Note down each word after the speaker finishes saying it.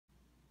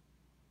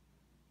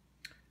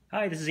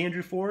Hi, this is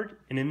Andrew Ford,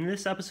 and in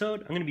this episode,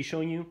 I'm going to be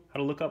showing you how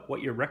to look up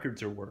what your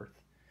records are worth.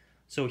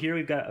 So here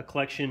we've got a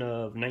collection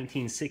of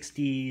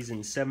 1960s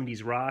and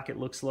 70s rock, it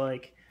looks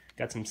like.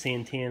 Got some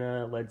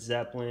Santana, Led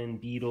Zeppelin,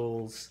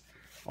 Beatles,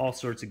 all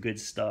sorts of good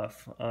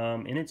stuff.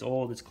 And it's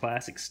old, it's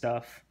classic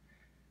stuff.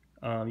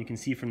 You can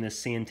see from this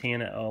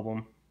Santana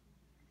album.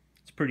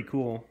 It's pretty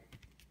cool.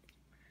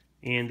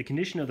 And the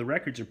condition of the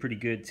records are pretty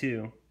good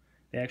too.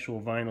 The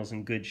actual vinyl's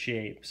in good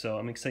shape, so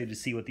I'm excited to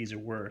see what these are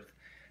worth.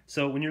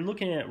 So when you're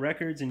looking at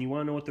records and you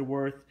want to know what they're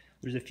worth,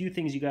 there's a few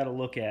things you got to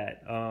look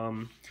at.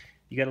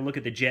 You got to look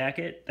at the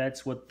jacket.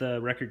 That's what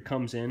the record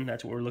comes in.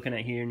 That's what we're looking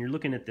at here. And you're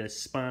looking at the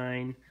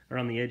spine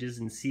around the edges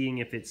and seeing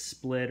if it's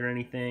split or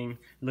anything.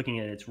 You're looking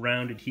at it's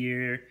rounded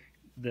here.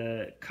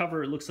 The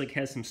cover, it looks like,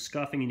 has some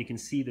scuffing, and you can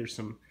see there's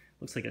some,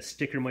 looks like a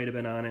sticker might have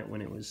been on it when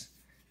it was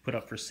put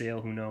up for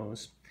sale. Who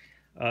knows?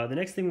 The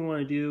next thing we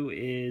want to do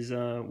is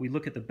we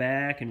look at the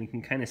back, and we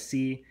can kind of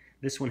see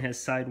this one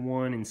has side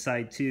 1 and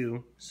side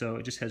 2, so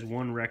it just has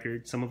one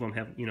record. Some of them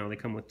have, they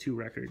come with 2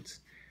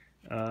 records.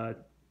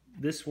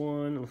 This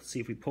one, let's see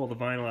if we pull the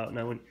vinyl out.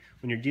 Now, when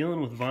you're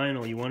dealing with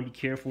vinyl, you want to be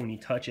careful when you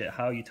touch it,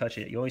 how you touch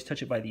it. You always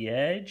touch it by the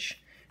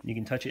edge, and you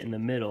can touch it in the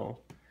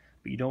middle,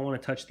 but you don't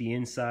want to touch the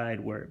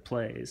inside where it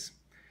plays.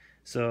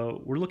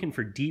 So we're looking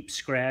for deep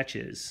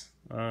scratches.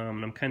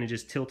 I'm kind of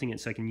just tilting it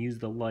so I can use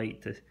the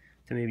light to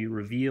maybe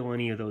reveal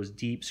any of those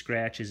deep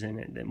scratches in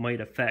it that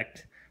might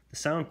affect the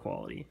sound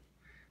quality.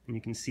 And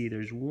you can see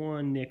there's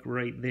one nick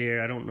right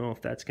there. I don't know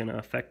if that's going to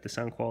affect the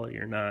sound quality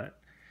or not,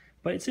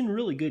 but it's in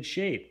really good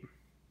shape.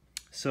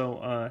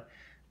 So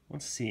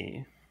let's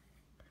see.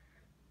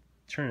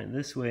 Turn it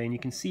this way, and you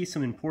can see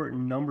some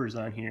important numbers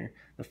on here.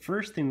 The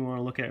first thing we want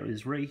to look at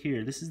is right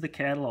here. This is the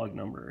catalog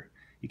number.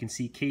 You can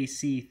see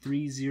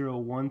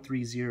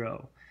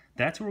KC30130.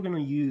 That's what we're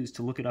going to use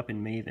to look it up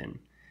in Maven.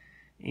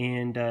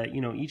 And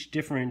each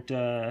different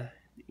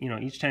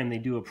each time they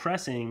do a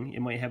pressing,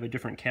 it might have a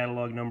different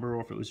catalog number,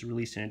 or if it was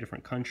released in a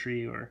different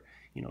country or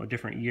a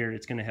different year,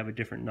 it's going to have a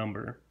different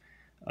number.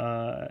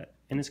 And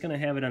it's going to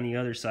have it on the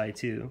other side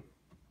too. You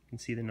can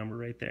see the number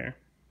right there.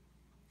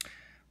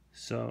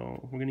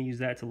 So we're going to use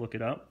that to look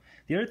it up.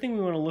 The other thing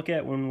we want to look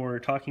at when we're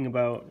talking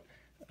about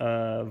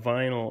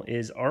vinyl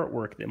is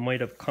artwork that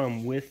might have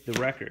come with the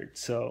record.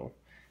 So,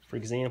 for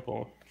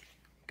example,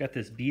 got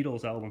this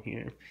Beatles album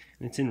here,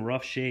 and it's in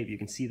rough shape. You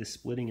can see the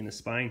splitting in the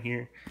spine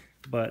here,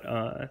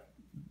 but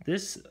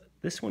this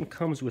one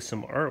comes with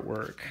some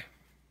artwork.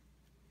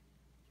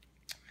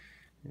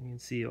 You can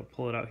see, I'll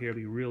pull it out here, I'll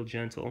be real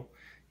gentle.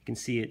 You can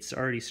see it's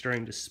already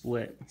starting to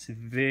split. It's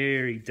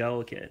very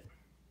delicate.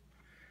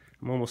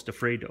 I'm almost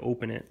afraid to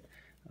open it.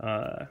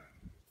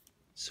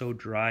 So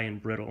dry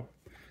and brittle.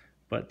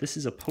 But this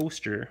is a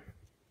poster.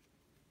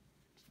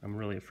 I'm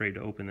really afraid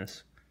to open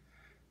this.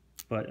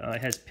 But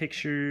it has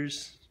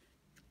pictures.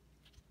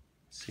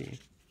 Let's see.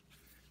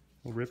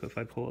 It'll rip if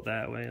I pull it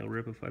that way. It'll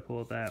rip if I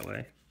pull it that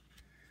way.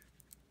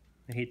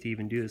 I hate to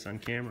even do this on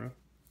camera.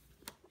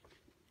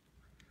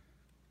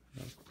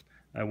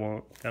 I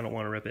won't. I don't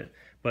want to rip it.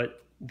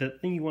 But the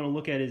thing you want to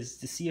look at is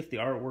to see if the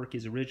artwork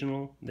is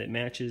original, that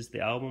matches the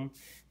album,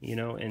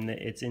 and that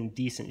it's in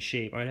decent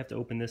shape. I'd have to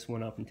open this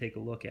one up and take a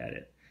look at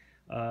it.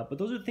 But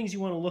those are the things you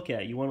want to look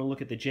at. You want to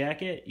look at the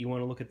jacket, you want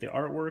to look at the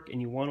artwork,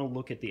 and you want to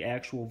look at the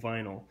actual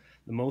vinyl.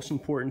 The most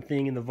important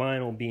thing in the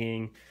vinyl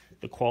being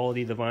the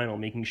quality of the vinyl,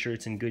 making sure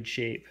it's in good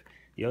shape.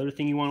 The other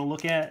thing you want to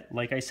look at,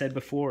 like I said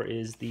before,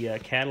 is the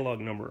catalog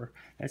number.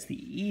 That's the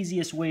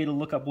easiest way to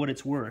look up what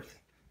it's worth.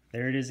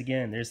 There it is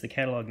again. There's the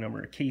catalog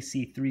number,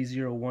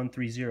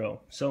 KC30130.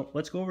 So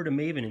let's go over to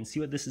Maven and see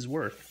what this is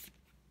worth.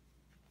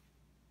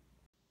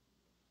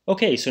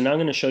 Okay, so now I'm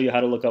going to show you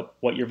how to look up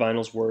what your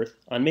vinyl's worth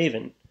on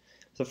Maven.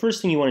 So the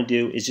first thing you want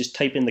to do is just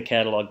type in the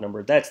catalog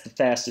number. That's the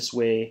fastest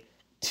way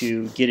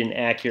to get an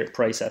accurate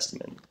price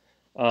estimate.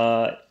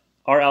 Our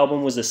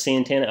album was the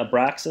Santana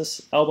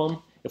Abraxas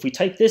album. If we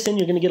type this in,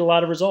 you're going to get a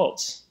lot of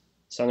results.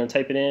 So I'm going to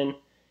type it in,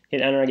 hit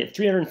enter, I get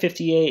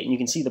 358, and you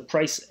can see the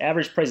price,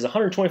 average price is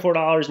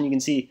 $124, and you can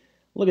see,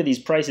 look at these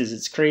prices,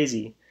 it's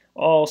crazy.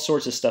 All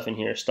sorts of stuff in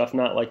here, stuff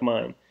not like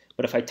mine.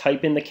 But if I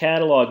type in the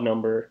catalog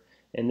number,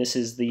 and this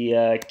is the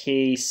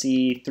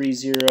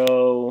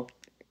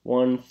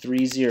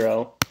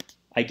KC30130,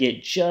 I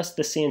get just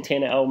the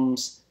Santana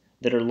albums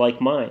that are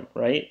like mine,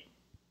 right?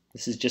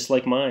 This is just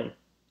like mine.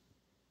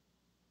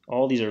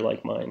 All these are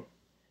like mine.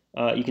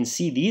 You can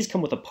see these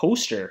come with a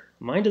poster.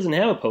 Mine doesn't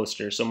have a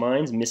poster, so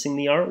mine's missing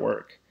the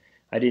artwork.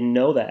 I didn't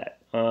know that.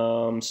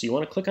 So you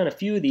want to click on a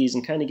few of these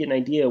and kind of get an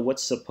idea of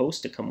what's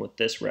supposed to come with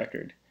this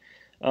record.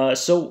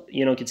 So,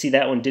 you can see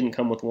that one didn't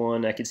come with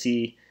one. I could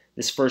see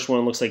this first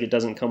one looks like it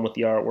doesn't come with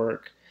the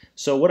artwork.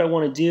 So what I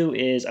want to do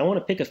is I want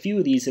to pick a few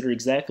of these that are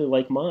exactly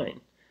like mine.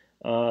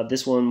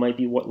 This one might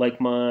be like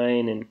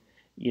mine, and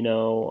you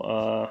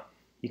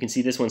can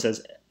see this one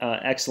says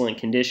excellent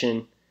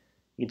condition.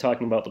 You're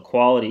talking about the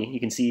quality. You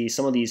can see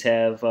some of these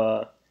have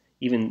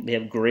they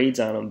have grades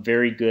on them,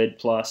 very good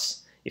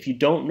plus. If you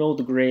don't know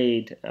the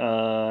grade,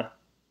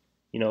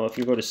 if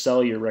you go to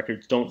sell your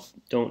records,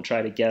 don't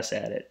try to guess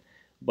at it.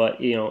 But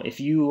if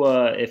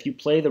you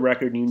play the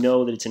record and you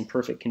know that it's in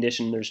perfect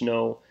condition, there's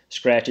no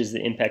scratches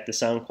that impact the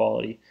sound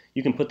quality,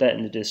 you can put that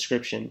in the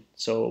description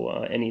so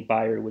any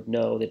buyer would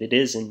know that it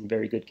is in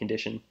very good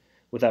condition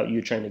without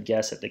you trying to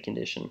guess at the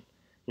condition,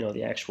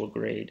 the actual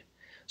grade.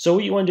 So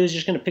what you want to do is you're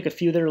just going to pick a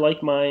few that are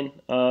like mine.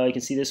 You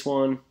can see this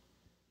one.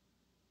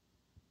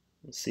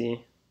 Let's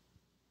see.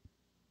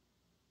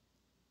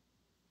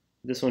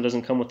 This one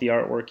doesn't come with the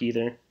artwork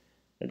either,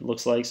 it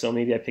looks like, so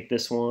maybe I pick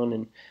this one,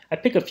 and I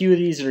pick a few of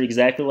these that are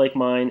exactly like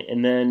mine,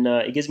 and then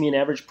it gives me an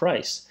average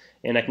price,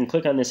 and I can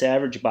click on this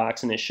average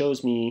box and it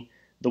shows me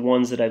the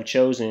ones that I've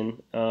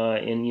chosen,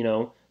 and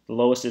the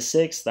lowest is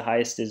 $6, the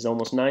highest is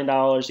almost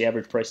 $9, the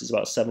average price is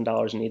about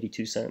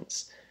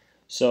 $7.82.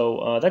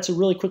 So that's a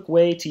really quick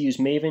way to use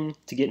Maven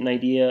to get an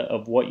idea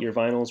of what your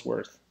vinyl is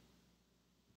worth.